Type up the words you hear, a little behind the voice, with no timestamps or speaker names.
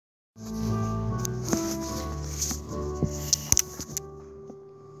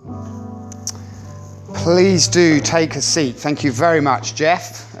Please do take a seat. Thank you very much,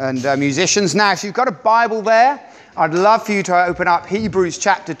 Jeff, and musicians. Now, if you've got a Bible there, I'd love for you to open up Hebrews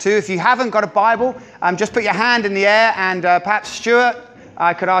chapter 2. If you haven't got a Bible, just put your hand in the air, and perhaps Stuart,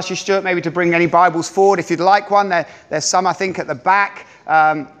 I could ask you, Stuart, maybe to bring any Bibles forward if you'd like one. There's some, I think, at the back.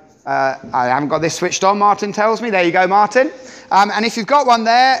 I haven't got this switched on, Martin tells me. There you go, Martin. And if you've got one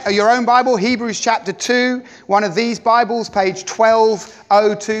there, your own Bible, Hebrews chapter 2, one of these Bibles, page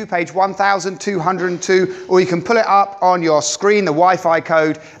 1202, page 1202, or you can pull it up on your screen. The Wi-Fi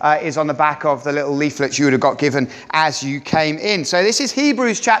code is on the back of the little leaflets you would have got given as you came in. So this is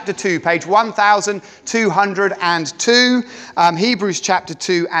Hebrews chapter 2, page 1202. Hebrews chapter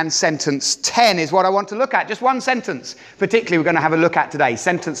 2 and sentence 10 is what I want to look at. Just one sentence, particularly we're going to have a look at today.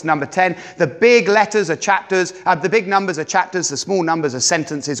 Sentence number 10. The big letters are chapters, the big numbers are chapters, the small numbers are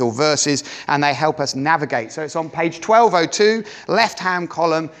sentences or verses, and they help us navigate. So it's on page 1202, left-hand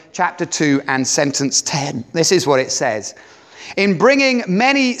column, chapter 2 and sentence 10. This is what it says. In bringing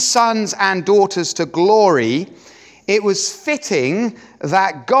many sons and daughters to glory, it was fitting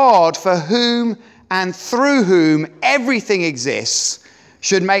that God, for whom and through whom everything exists,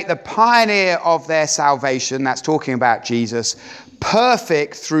 should make the pioneer of their salvation, that's talking about Jesus,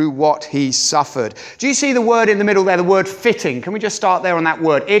 perfect through what he suffered. Do you see the word in the middle there, the word fitting? Can we just start there on that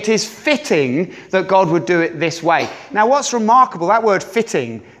word? It is fitting that God would do it this way. Now, what's remarkable, that word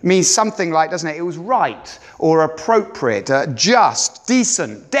fitting means something like, doesn't it? It was right or appropriate, just,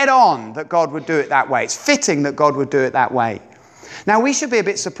 decent, dead on that God would do it that way. It's fitting that God would do it that way. Now, we should be a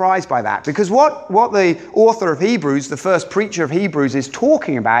bit surprised by that, because what the author of Hebrews, the first preacher of Hebrews, is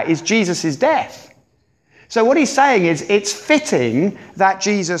talking about is Jesus' death. So what he's saying is it's fitting that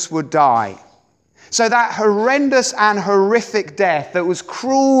Jesus would die. So that horrendous and horrific death that was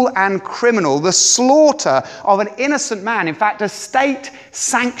cruel and criminal, the slaughter of an innocent man, in fact, a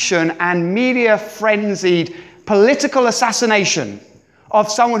state-sanctioned and media-frenzied political assassination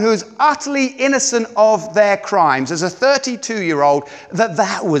of someone who is utterly innocent of their crimes, as a 32-year-old,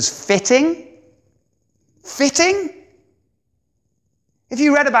 that was fitting? Fitting? If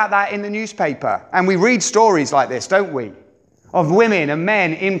you read about that in the newspaper, and we read stories like this, don't we? Of women and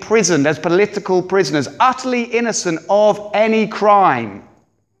men imprisoned as political prisoners, utterly innocent of any crime.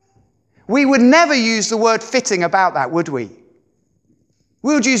 We would never use the word fitting about that, would we?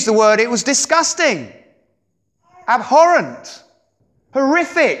 We would use the word, it was disgusting, abhorrent,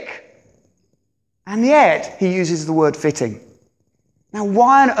 horrific. And yet, he uses the word fitting. Now,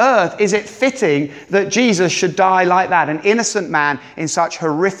 why on earth is it fitting that Jesus should die like that, an innocent man in such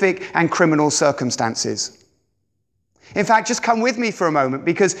horrific and criminal circumstances? In fact, just come with me for a moment,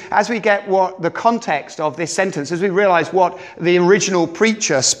 because as we get what the context of this sentence, as we realize what the original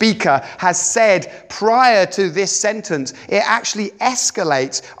speaker has said prior to this sentence, it actually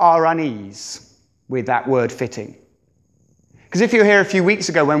escalates our unease with that word fitting. Because if you were here a few weeks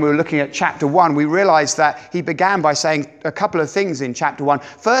ago when we were looking at chapter 1, we realized that he began by saying a couple of things in chapter 1.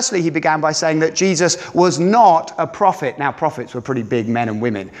 Firstly, he began by saying that Jesus was not a prophet. Now, prophets were pretty big men and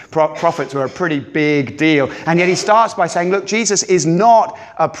women. Prophets were a pretty big deal. And yet he starts by saying, look, Jesus is not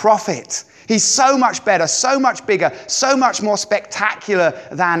a prophet. He's so much better, so much bigger, so much more spectacular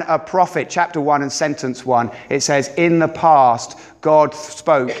than a prophet. Chapter 1 and sentence 1, it says, in the past, God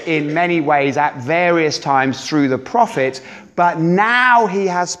spoke in many ways at various times through the prophets, but now he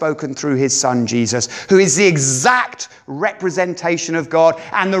has spoken through his son Jesus, who is the exact representation of God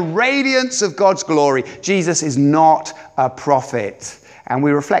and the radiance of God's glory. Jesus is not a prophet. And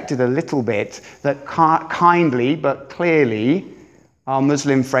we reflected a little bit that kindly but clearly our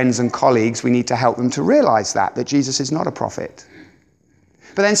Muslim friends and colleagues, we need to help them to realize that Jesus is not a prophet.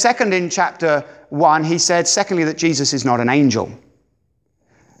 But then second, in chapter 1, he said, secondly, that Jesus is not an angel.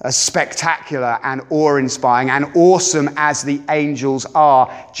 As spectacular and awe-inspiring and awesome as the angels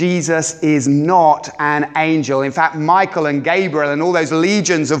are, Jesus is not an angel. In fact, Michael and Gabriel and all those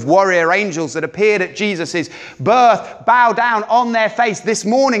legions of warrior angels that appeared at Jesus' birth bow down on their face. This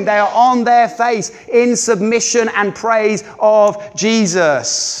morning, they are on their face in submission and praise of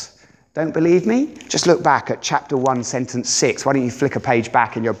Jesus. Don't believe me? Just look back at chapter 1, sentence 6. Why don't you flick a page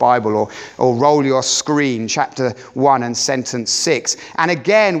back in your Bible or roll your screen, chapter 1 and sentence 6. And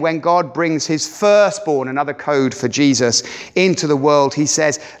again, when God brings his firstborn, another code for Jesus, into the world, he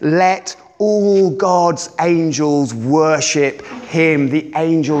says, let all God's angels worship him. The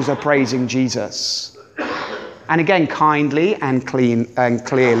angels are praising Jesus. And again, kindly and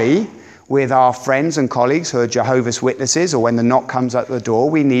clearly, with our friends and colleagues who are Jehovah's Witnesses, or when the knock comes at the door,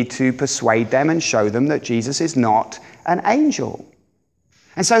 we need to persuade them and show them that Jesus is not an angel.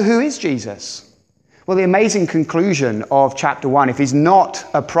 And so who is Jesus? Well, the amazing conclusion of chapter 1, if he's not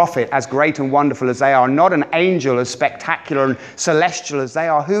a prophet as great and wonderful as they are, not an angel as spectacular and celestial as they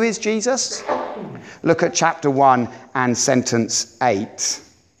are, who is Jesus? Look at chapter 1 and sentence 8.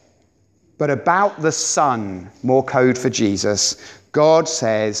 But about the Son, more code for Jesus, God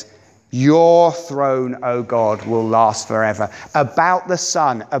says, your throne, O God, will last forever. About the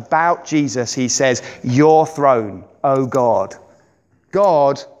Son, about Jesus, he says, your throne, O God.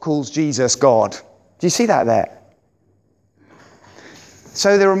 God calls Jesus God. Do you see that there?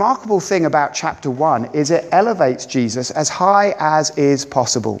 So the remarkable thing about chapter 1 is it elevates Jesus as high as is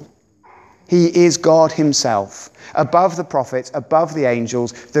possible. He is God himself, above the prophets, above the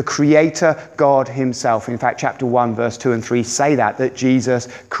angels, the creator God himself. In fact, chapter 1, verse 2 and 3 say that Jesus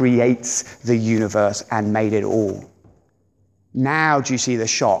creates the universe and made it all. Now do you see the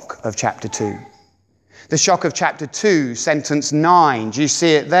shock of chapter 2? The shock of chapter 2, sentence 9. Do you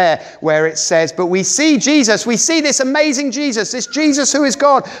see it there where it says, but we see Jesus, we see this amazing Jesus, this Jesus who is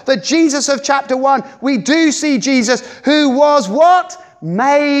God, the Jesus of chapter 1. We do see Jesus who was what?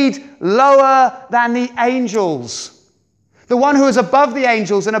 Made lower than the angels. The one who is above the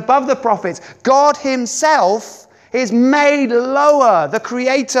angels and above the prophets. God himself is made lower. The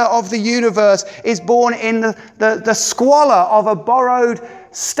creator of the universe is born in the squalor of a borrowed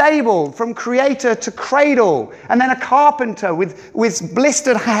stable, from creator to cradle, and then a carpenter with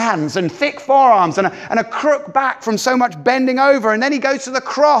blistered hands and thick forearms and a crook back from so much bending over, and then he goes to the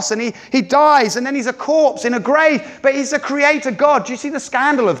cross and he dies, and then he's a corpse in a grave, but he's the creator God. Do you see the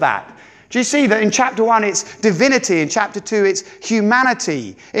scandal of that? Do you see that in chapter 1 it's divinity, in chapter 2 it's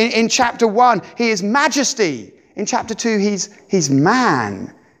humanity, in chapter 1 he is majesty, in chapter 2 he's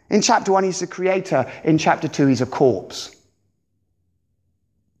man, in chapter 1 he's the creator, in chapter 2 he's a corpse.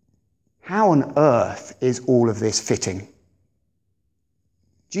 How on earth is all of this fitting?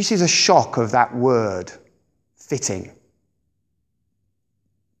 Do you see the shock of that word, fitting?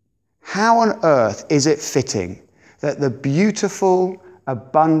 How on earth is it fitting that the beautiful,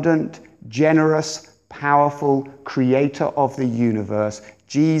 abundant, generous, powerful creator of the universe,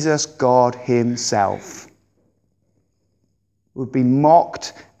 Jesus, God himself, would be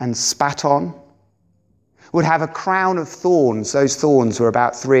mocked and spat on, would have a crown of thorns. Those thorns were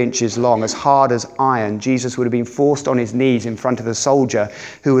about 3 inches long, as hard as iron. Jesus would have been forced on his knees in front of a soldier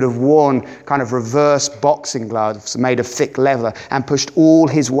who would have worn kind of reverse boxing gloves made of thick leather and pushed all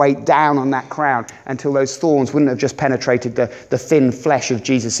his weight down on that crown until those thorns wouldn't have just penetrated the thin flesh of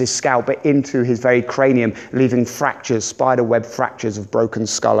Jesus' scalp, but into his very cranium, leaving fractures, spiderweb fractures of broken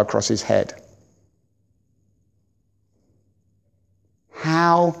skull across his head.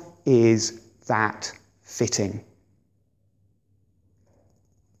 How is that fitting?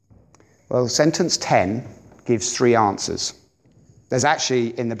 Well, sentence 10 gives 3 answers. There's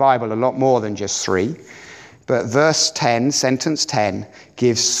actually in the Bible a lot more than just 3, but verse 10, sentence 10,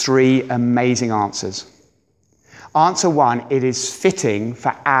 gives 3 amazing answers. Answer 1, it is fitting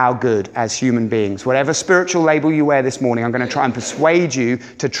for our good as human beings. Whatever spiritual label you wear this morning, I'm going to try and persuade you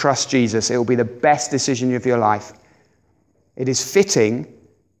to trust Jesus. It will be the best decision of your life. It is fitting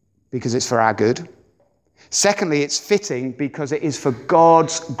because it's for our good. Secondly, it's fitting because it is for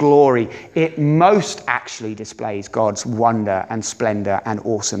God's glory. It most actually displays God's wonder and splendor and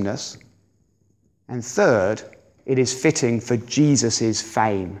awesomeness. And third, it is fitting for Jesus'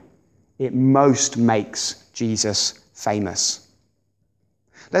 fame. It most makes Jesus famous.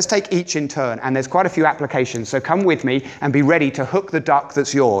 Let's take each in turn, and there's quite a few applications, so come with me and be ready to hook the duck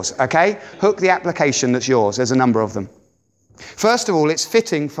that's yours, okay? Hook the application that's yours. There's a number of them. First of all, it's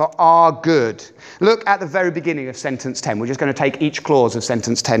fitting for our good. Look at the very beginning of sentence 10. We're just going to take each clause of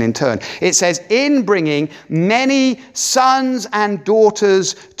sentence 10 in turn. It says, in bringing many sons and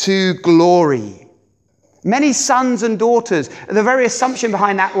daughters to glory. Many sons and daughters. The very assumption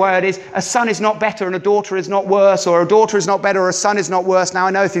behind that word is a son is not better and a daughter is not worse, or a daughter is not better or a son is not worse. Now,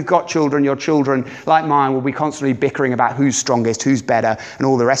 I know if you've got children, your children, like mine, will be constantly bickering about who's strongest, who's better, and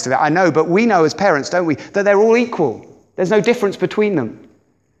all the rest of it. I know, but we know as parents, don't we, that they're all equal. There's no difference between them.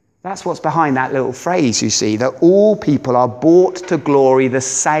 That's what's behind that little phrase, you see, that all people are brought to glory the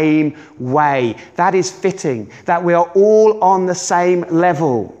same way. That is fitting, that we are all on the same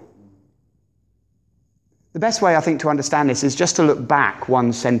level. The best way, I think, to understand this is just to look back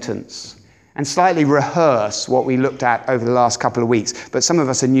one sentence and slightly rehearse what we looked at over the last couple of weeks. But some of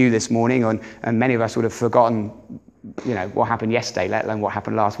us are new this morning, and many of us would have forgotten, what happened yesterday, let alone what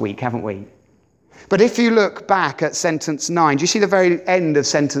happened last week, haven't we? But if you look back at sentence 9, do you see the very end of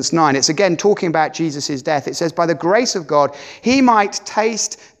sentence 9? It's again talking about Jesus' death. It says, by the grace of God, he might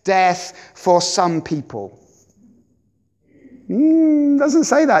taste death for some people. Doesn't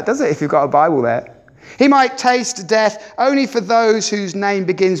say that, does it, if you've got a Bible there? He might taste death only for those whose name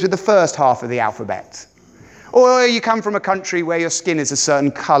begins with the first half of the alphabet. Or you come from a country where your skin is a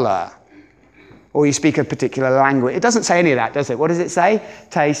certain colour. Or you speak a particular language. It doesn't say any of that, does it? What does it say?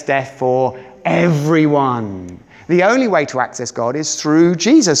 Taste death for everyone. The only way to access God is through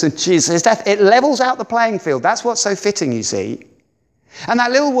Jesus and Jesus' death. It levels out the playing field. That's what's so fitting, you see. And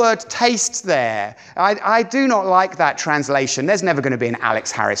that little word taste there, I do not like that translation. There's never going to be an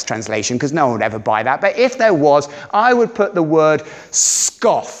Alex Harris translation because no one would ever buy that. But if there was, I would put the word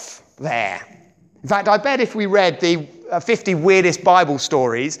scoff there. In fact, I bet if we read the 50 weirdest Bible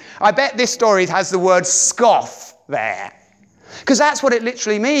stories, I bet this story has the word scoff there. Because that's what it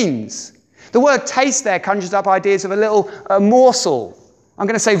literally means. The word taste there conjures up ideas of a little morsel. I'm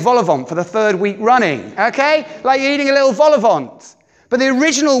going to say vol au vent for the third week running, okay? Like you're eating a little vol au vent. But the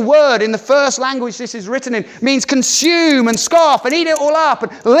original word in the first language this is written in means consume and scoff and eat it all up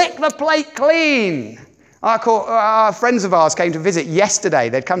and lick the plate clean. Our friends of ours came to visit yesterday.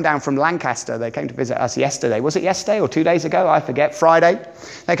 They'd come down from Lancaster. They came to visit us yesterday. Was it yesterday or 2 days ago? I forget. Friday.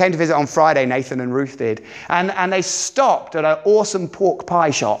 They came to visit on Friday, Nathan and Ruth did. And they stopped at an awesome pork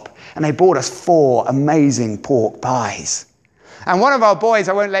pie shop. And they bought us 4 amazing pork pies. And one of our boys,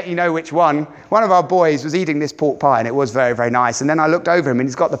 I won't let you know which one of our boys was eating this pork pie, and it was very, very nice. And then I looked over him, and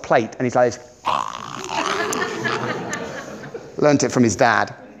he's got the plate, and he's like this. Learned it from his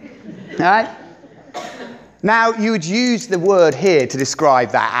dad. All right? Now, you would use the word here to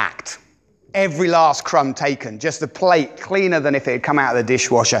describe that act. Every last crumb taken, just the plate cleaner than if it had come out of the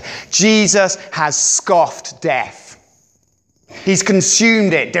dishwasher. Jesus has scoffed death. He's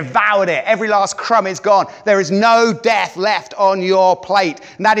consumed it, devoured it. Every last crumb is gone. There is no death left on your plate.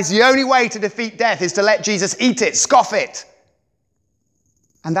 And that is the only way to defeat death, is to let Jesus eat it, scoff it.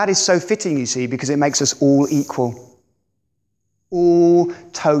 And that is so fitting, you see, because it makes us all equal. All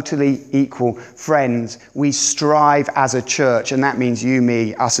totally equal. Friends, we strive as a church, and that means you,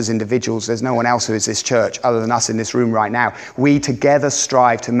 me, us as individuals. There's no one else who is this church other than us in this room right now. We together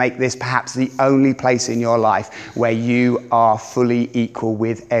strive to make this perhaps the only place in your life where you are fully equal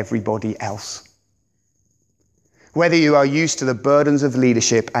with everybody else. Whether you are used to the burdens of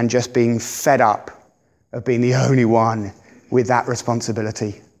leadership and just being fed up of being the only one with that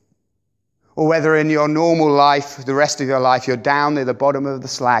responsibility, or whether in your normal life, the rest of your life, you're down near the bottom of the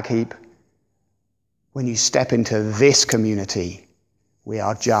slag heap, when you step into this community, we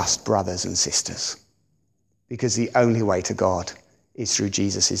are just brothers and sisters. Because the only way to God is through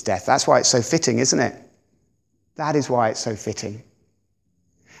Jesus' death. That's why it's so fitting, isn't it? That is why it's so fitting.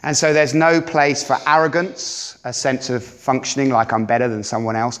 And so there's no place for arrogance, a sense of functioning like I'm better than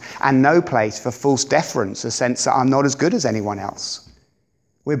someone else, and no place for false deference, a sense that I'm not as good as anyone else.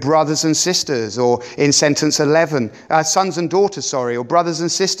 We're brothers and sisters, or in sentence 11, sons and daughters, or brothers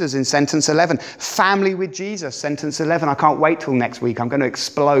and sisters in sentence 11. Family with Jesus, sentence 11. I can't wait till next week. I'm going to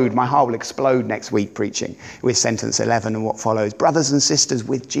explode. My heart will explode next week preaching with sentence 11 and what follows. Brothers and sisters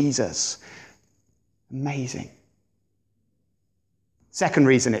with Jesus. Amazing. Second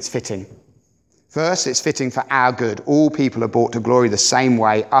reason it's fitting. First, it's fitting for our good. All people are brought to glory the same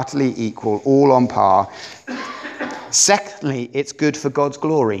way, utterly equal, all on par. Secondly, it's good for God's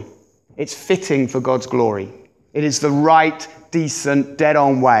glory. It's fitting for God's glory. It is the right, decent,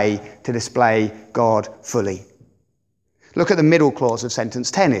 dead-on way to display God fully. Look at the middle clause of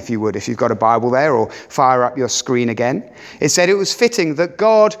sentence 10, if you would, if you've got a Bible there, or fire up your screen again. It said it was fitting that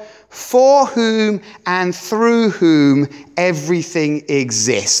God, for whom and through whom everything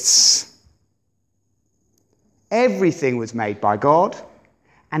exists. Everything was made by God.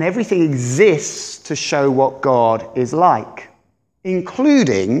 And everything exists to show what God is like,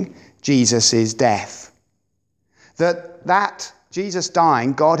 including Jesus' death. That Jesus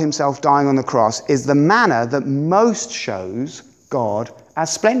dying, God himself dying on the cross, is the manner that most shows God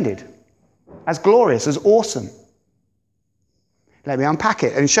as splendid, as glorious, as awesome. Let me unpack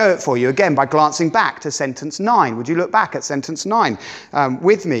it and show it for you again by glancing back to sentence 9. Would you look back at sentence 9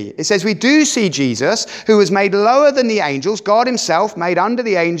 with me? It says, we do see Jesus, who was made lower than the angels, God himself made under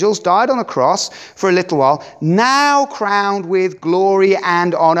the angels, died on a cross for a little while, now crowned with glory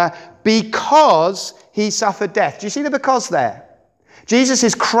and honor because he suffered death. Do you see the because there? Jesus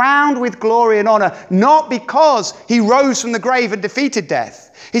is crowned with glory and honor, not because he rose from the grave and defeated death.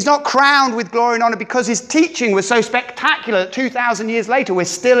 He's not crowned with glory and honor because his teaching was so spectacular that 2,000 years later we're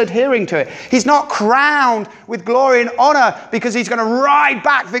still adhering to it. He's not crowned with glory and honor because he's going to ride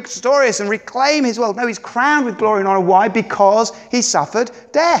back victorious and reclaim his world. No, he's crowned with glory and honor. Why? Because he suffered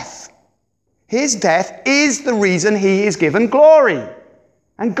death. His death is the reason he is given glory.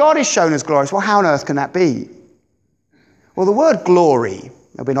 And God is shown as glorious. Well, how on earth can that be? Well, the word glory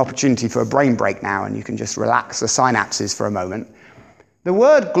There'll be an opportunity for a brain break now, and you can just relax the synapses for a moment. The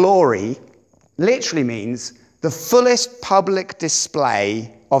word glory literally means the fullest public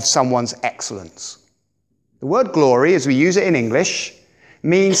display of someone's excellence. The word glory, as we use it in English,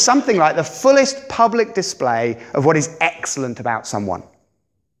 means something like the fullest public display of what is excellent about someone.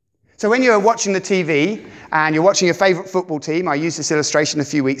 So when you're watching the TV and you're watching your favourite football team, I used this illustration a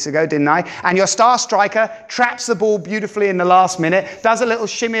few weeks ago, didn't I? And your star striker traps the ball beautifully in the last minute, does a little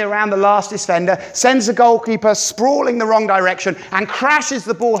shimmy around the last defender, sends the goalkeeper sprawling the wrong direction and crashes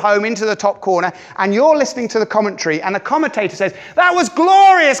the ball home into the top corner, and you're listening to the commentary and the commentator says, "That was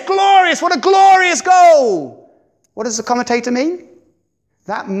glorious, glorious, what a glorious goal!" What does the commentator mean?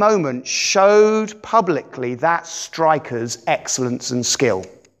 That moment showed publicly that striker's excellence and skill.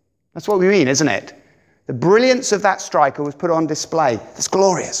 That's what we mean, isn't it? The brilliance of that striker was put on display. It's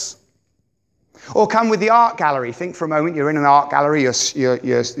glorious. Or come with the art gallery. Think for a moment, you're in an art gallery, you're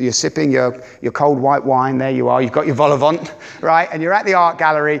sipping your cold white wine, there you are, you've got your vol au vent, right? And you're at the art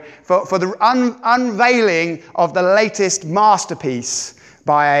gallery for the unveiling of the latest masterpiece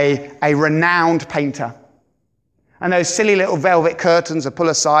by a renowned painter. And those silly little velvet curtains are pulled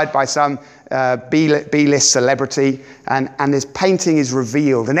aside by some B-list celebrity, and this painting is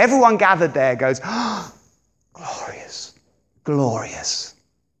revealed. And everyone gathered there goes, "Oh, glorious, glorious."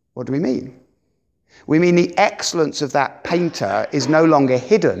 What do we mean? We mean the excellence of that painter is no longer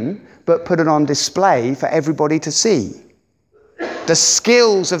hidden, but put on display for everybody to see. The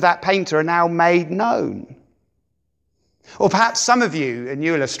skills of that painter are now made known. Or perhaps some of you, a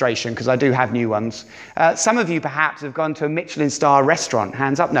new illustration, because I do have new ones, some of you perhaps have gone to a Michelin star restaurant.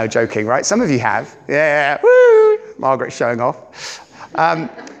 Hands up, no joking, right? Some of you have. Yeah, woo! Margaret's showing off.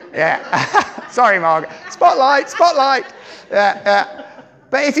 Yeah, sorry, Margaret. Spotlight. Yeah.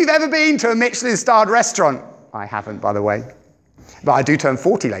 But if you've ever been to a Michelin starred restaurant, I haven't, by the way, but I do turn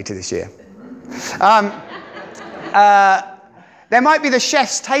 40 later this year. There might be the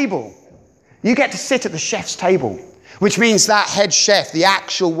chef's table. You get to sit at the chef's table, which means that head chef, the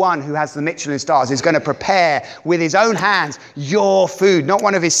actual one who has the Michelin stars, is going to prepare with his own hands your food, not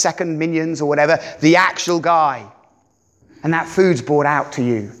one of his second minions or whatever, the actual guy. And that food's brought out to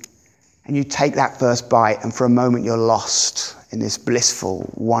you. And you take that first bite, and for a moment you're lost in this blissful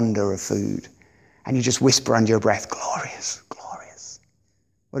wonder of food. And you just whisper under your breath, "Glorious, glorious."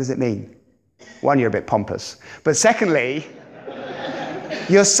 What does it mean? One, you're a bit pompous. But secondly,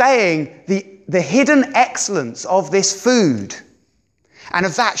 you're saying the hidden excellence of this food and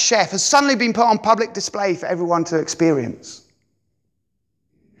of that chef has suddenly been put on public display for everyone to experience.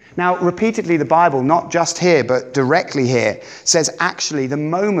 Now, repeatedly, the Bible, not just here, but directly here, says actually the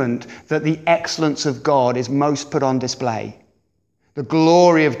moment that the excellence of God is most put on display, the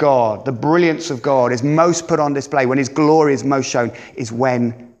glory of God, the brilliance of God is most put on display, when his glory is most shown, is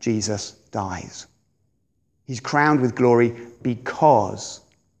when Jesus dies. He's crowned with glory because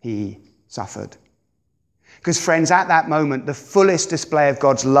he suffered. Because friends, at that moment, the fullest display of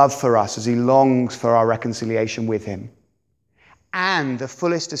God's love for us as he longs for our reconciliation with him, and the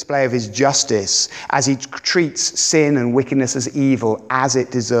fullest display of his justice as he treats sin and wickedness as evil as it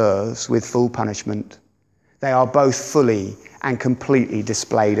deserves with full punishment, they are both fully and completely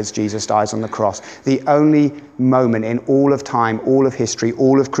displayed as Jesus dies on the cross. The only moment in all of time, all of history,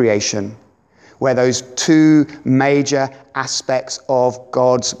 all of creation, where those two major aspects of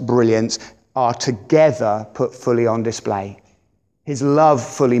God's brilliance are together put fully on display. His love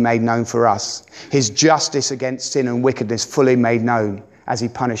fully made known for us. His justice against sin and wickedness fully made known as he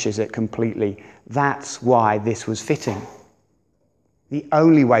punishes it completely. That's why this was fitting. The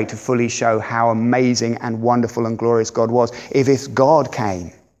only way to fully show how amazing and wonderful and glorious God was, if God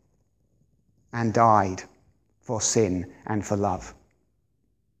came and died for sin and for love.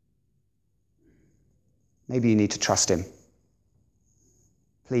 Maybe you need to trust him.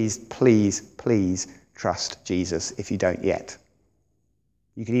 Please, please, please trust Jesus if you don't yet.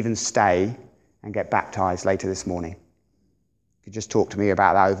 You can even stay and get baptized later this morning. You could just talk to me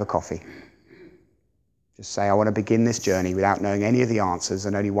about that over coffee. Just say, I want to begin this journey without knowing any of the answers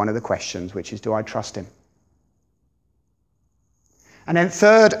and only one of the questions, which is, do I trust him? And then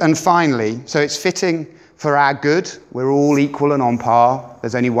third and finally, so it's fitting for our good. We're all equal and on par.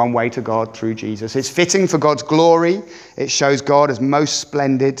 There's only one way to God, through Jesus. It's fitting for God's glory. It shows God as most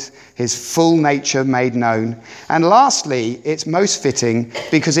splendid, his full nature made known. And lastly, it's most fitting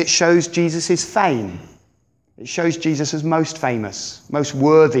because it shows Jesus' fame. It shows Jesus as most famous, most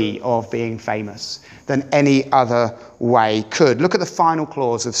worthy of being famous than any other way could. Look at the final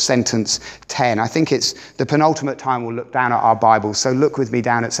clause of sentence 10. I think it's the penultimate time we'll look down at our Bibles. So look with me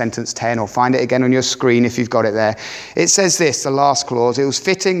down at sentence 10, or find it again on your screen if you've got it there. It says this, the last clause: it was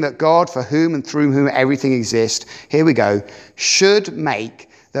fitting that God, for whom and through whom everything exists, here we go, should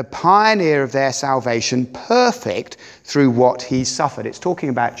make the pioneer of their salvation perfect through what he suffered. It's talking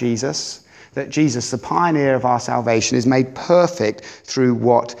about Jesus. That Jesus, the pioneer of our salvation, is made perfect through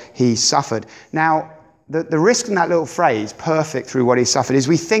what he suffered. Now, the risk in that little phrase, perfect through what he suffered, is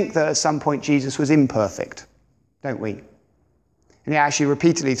we think that at some point Jesus was imperfect, don't we? And yet actually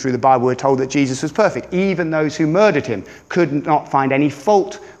repeatedly through the Bible we're told that Jesus was perfect. Even those who murdered him could not find any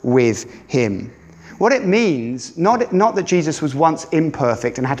fault with him. What it means, not that Jesus was once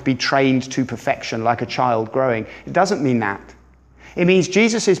imperfect and had to be trained to perfection like a child growing. It doesn't mean that. It means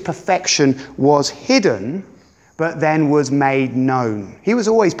Jesus' perfection was hidden, but then was made known. He was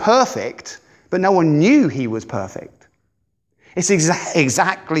always perfect, but no one knew he was perfect. It's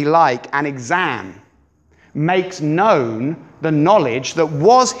exactly like an exam makes known the knowledge that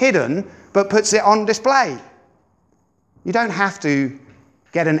was hidden, but puts it on display. You don't have to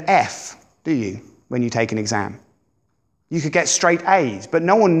get an F, do you, when you take an exam? You could get straight A's, but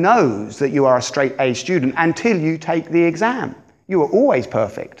no one knows that you are a straight A student until you take the exam. You were always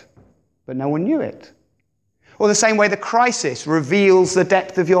perfect, but no one knew it. Or the same way the crisis reveals the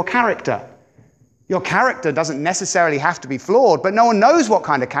depth of your character. Your character doesn't necessarily have to be flawed, but no one knows what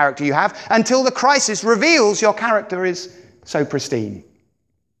kind of character you have until the crisis reveals your character is so pristine.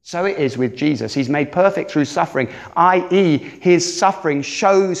 So it is with Jesus. He's made perfect through suffering, i.e., his suffering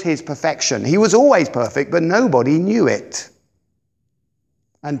shows his perfection. He was always perfect, but nobody knew it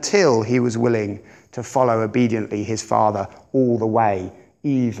until he was willing to follow obediently his Father all the way,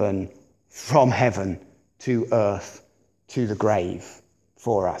 even from heaven to earth, to the grave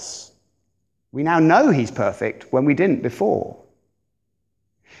for us. We now know he's perfect when we didn't before.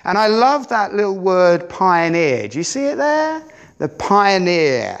 And I love that little word pioneer. Do you see it there? The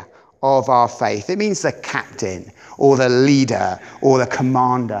pioneer of our faith. It means the captain or the leader or the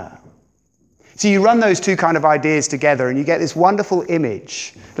commander. So you run those two kind of ideas together and you get this wonderful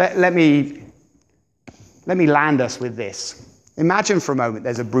image. Let me land us with this. Imagine for a moment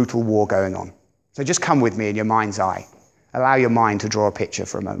there's a brutal war going on. So just come with me in your mind's eye. Allow your mind to draw a picture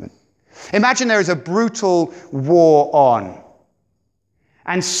for a moment. Imagine there is a brutal war on.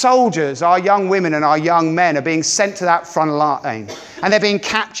 And soldiers, our young women and our young men, are being sent to that front line. And they're being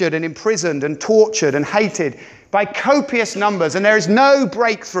captured and imprisoned and tortured and hated by copious numbers. And there is no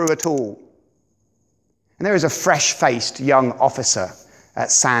breakthrough at all. And there is a fresh-faced young officer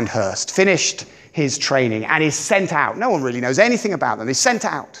at Sandhurst, finished his training and is sent out. No one really knows anything about them. He's sent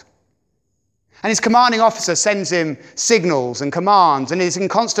out. And his commanding officer sends him signals and commands and is in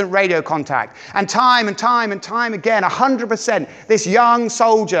constant radio contact. And time again, 100%, this young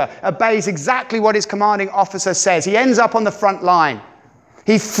soldier obeys exactly what his commanding officer says. He ends up on the front line.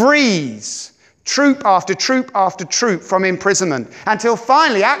 He frees troop after troop after troop from imprisonment until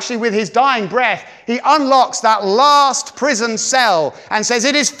finally, actually with his dying breath, he unlocks that last prison cell and says,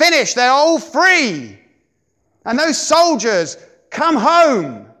 "It is finished, they're all free." And those soldiers come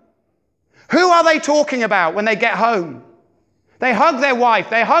home. Who are they talking about when they get home? They hug their wife,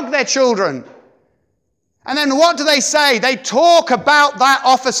 they hug their children. And then what do they say? They talk about that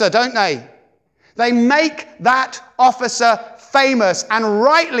officer, don't they? They make that officer famous, and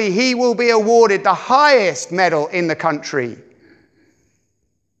rightly he will be awarded the highest medal in the country.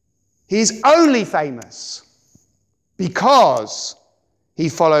 He's only famous because he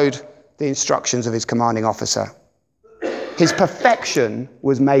followed the instructions of his commanding officer. His perfection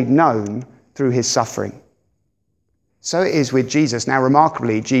was made known through his suffering. So it is with Jesus. Now,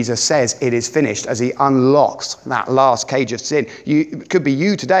 remarkably, Jesus says it is finished as he unlocks that last cage of sin. It could be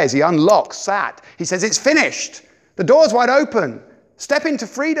you today as he unlocks that. He says it's finished. The door's wide open. Step into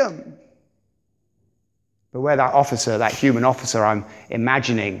freedom. But where that officer, that human officer I'm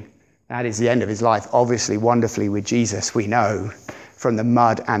imagining, that is the end of his life, obviously wonderfully with Jesus, we know from the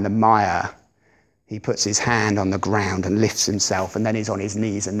mud and the mire, he puts his hand on the ground and lifts himself, and then he's on his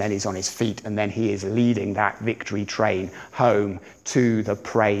knees, and then he's on his feet, and then he is leading that victory train home to the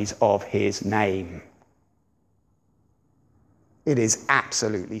praise of his name. It is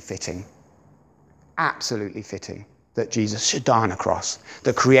absolutely fitting that Jesus should die on a cross.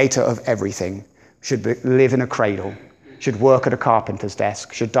 The creator of everything should live in a cradle, should work at a carpenter's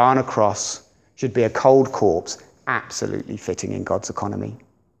desk, should die on a cross, should be a cold corpse. Absolutely fitting in God's economy.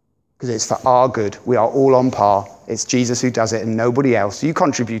 Because it's for our good. We are all on par. It's Jesus who does it and nobody else. You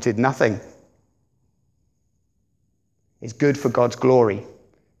contributed nothing. It's good for God's glory,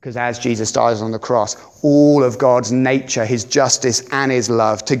 because as Jesus dies on the cross, all of God's nature, his justice and his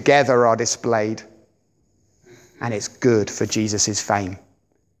love together are displayed. And it's good for Jesus' fame,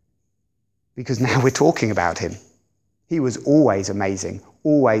 because now we're talking about him. He was always amazing,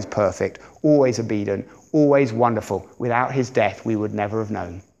 always perfect, always obedient, always wonderful. Without his death, we would never have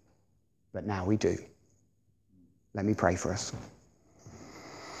known. But now we do. Let me pray for us.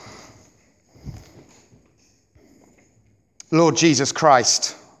 Lord Jesus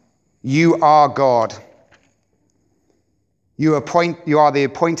Christ, you are God. You are the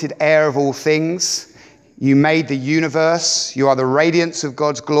appointed heir of all things. You made the universe. You are the radiance of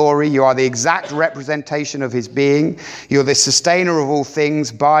God's glory. You are the exact representation of his being. You're the sustainer of all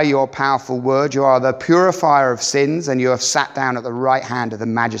things by your powerful word. You are the purifier of sins, and you have sat down at the right hand of the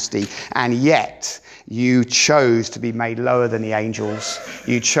majesty. And yet you chose to be made lower than the angels.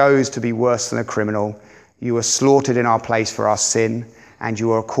 You chose to be worse than a criminal. You were slaughtered in our place for our sin, and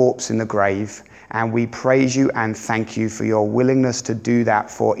you are a corpse in the grave. And we praise you and thank you for your willingness to do that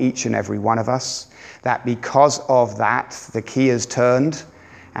for each and every one of us. That because of that, the key has turned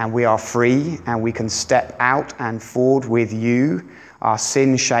and we are free and we can step out and forward with you, our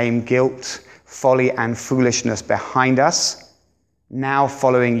sin, shame, guilt, folly and foolishness behind us, now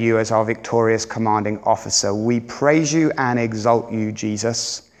following you as our victorious commanding officer. We praise you and exalt you,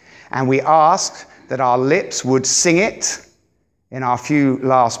 Jesus. And we ask that our lips would sing it in our few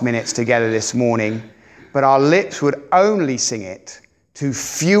last minutes together this morning, but our lips would only sing it to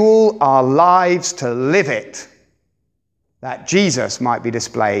fuel our lives to live it, that Jesus might be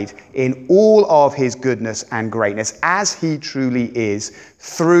displayed in all of his goodness and greatness as he truly is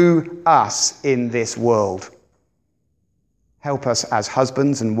through us in this world. Help us as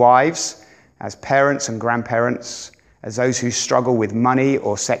husbands and wives, as parents and grandparents, as those who struggle with money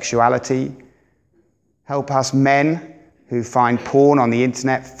or sexuality. Help us men who find porn on the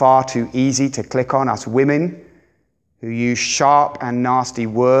internet far too easy to click on, us women who use sharp and nasty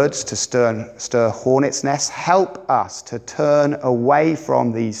words to stir hornets' nests. Help us to turn away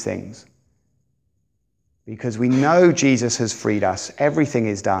from these things, because we know Jesus has freed us. Everything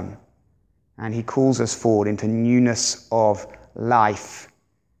is done, and he calls us forward into newness of life.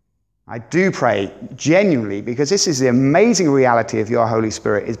 I do pray genuinely, because this is the amazing reality of your Holy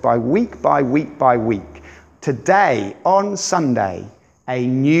Spirit, is by week by week by week, today, on Sunday, a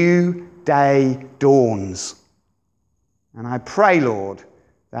new day dawns. And I pray, Lord,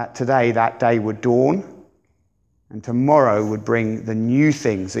 that today that day would dawn and tomorrow would bring the new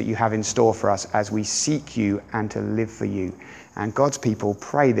things that you have in store for us as we seek you and to live for you. And God's people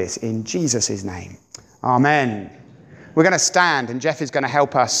pray this in Jesus' name. Amen. We're going to stand, and Jeff is going to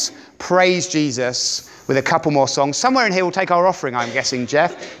help us praise Jesus with a couple more songs. Somewhere in here we'll take our offering, I'm guessing,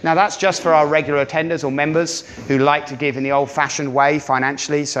 Jeff. Now that's just for our regular attenders or members who like to give in the old-fashioned way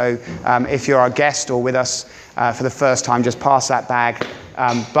financially. So if you're a guest or with us for the first time, just pass that bag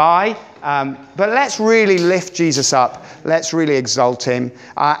by. But let's really lift Jesus up. Let's really exalt him.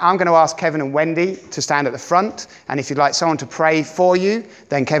 I'm going to ask Kevin and Wendy to stand at the front. And if you'd like someone to pray for you,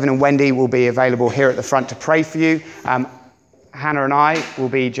 then Kevin and Wendy will be available here at the front to pray for you. Hannah and I will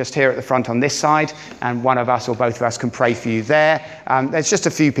be just here at the front on this side, and one of us or both of us can pray for you there. There's just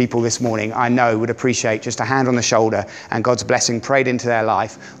a few people this morning I know would appreciate just a hand on the shoulder and God's blessing prayed into their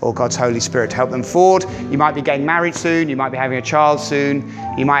life, or God's Holy Spirit to help them forward. You might be getting married soon, you might be having a child soon,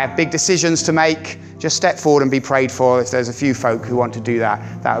 you might have big decisions to make. Just step forward and be prayed for. If there's a few folk who want to do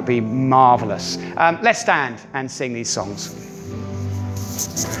that, that would be marvellous. Let's stand and sing these songs.